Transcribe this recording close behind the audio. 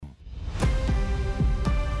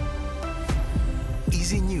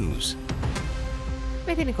Easy News.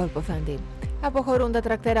 Με την Νικόλ Ποφάντη. Αποχωρούν τα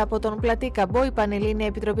τρακτέρ από τον πλατή Καμπό. Η Πανελλήνια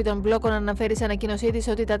Επιτροπή των Μπλόκων αναφέρει σε ανακοίνωσή της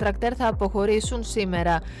ότι τα τρακτέρ θα αποχωρήσουν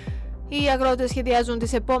σήμερα. Οι αγρότες σχεδιάζουν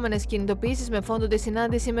τις επόμενες κινητοποιήσεις με φόντο τη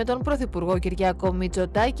συνάντηση με τον Πρωθυπουργό Κυριάκο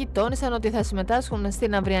Μητσοτάκη. Τόνισαν ότι θα συμμετάσχουν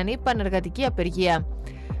στην αυριανή πανεργατική απεργία.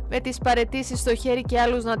 Με τις παραιτήσεις στο χέρι και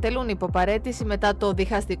άλλους να τελούν υποπαρέτηση μετά το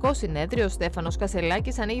διχαστικό συνέδριο, ο Στέφανος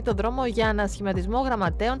Κασελάκης ανοίγει το δρόμο για ανασχηματισμό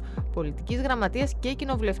γραμματέων, πολιτικής γραμματείας και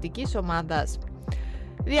κοινοβουλευτικής ομάδας.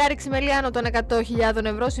 Διάρρηξη μελιάνο των 100.000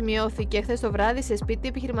 ευρώ σημειώθηκε χθες το βράδυ σε σπίτι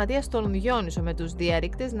επιχειρηματίας στον Διόνυσο, με τους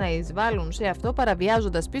διαρρήκτες να εισβάλλουν σε αυτό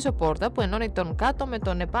παραβιάζοντας πίσω πόρτα που ενώνει τον κάτω με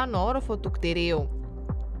τον επάνω όροφο του κτηρίου.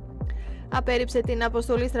 Απέρριψε την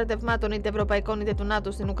αποστολή στρατευμάτων είτε ευρωπαϊκών είτε του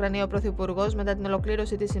ΝΑΤΟ στην Ουκρανία ο Πρωθυπουργός μετά την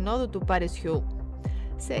ολοκλήρωση της Συνόδου του Παρισιού.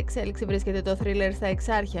 Σε εξέλιξη βρίσκεται το θρίλερ στα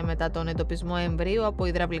Εξάρχεια μετά τον εντοπισμό εμβρίου από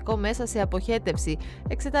υδραυλικό μέσα σε αποχέτευση.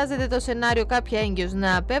 Εξετάζεται το σενάριο κάποια έγκυος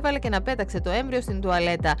να απέβαλε και να πέταξε το έμβριο στην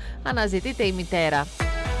τουαλέτα. Αναζητείται η μητέρα.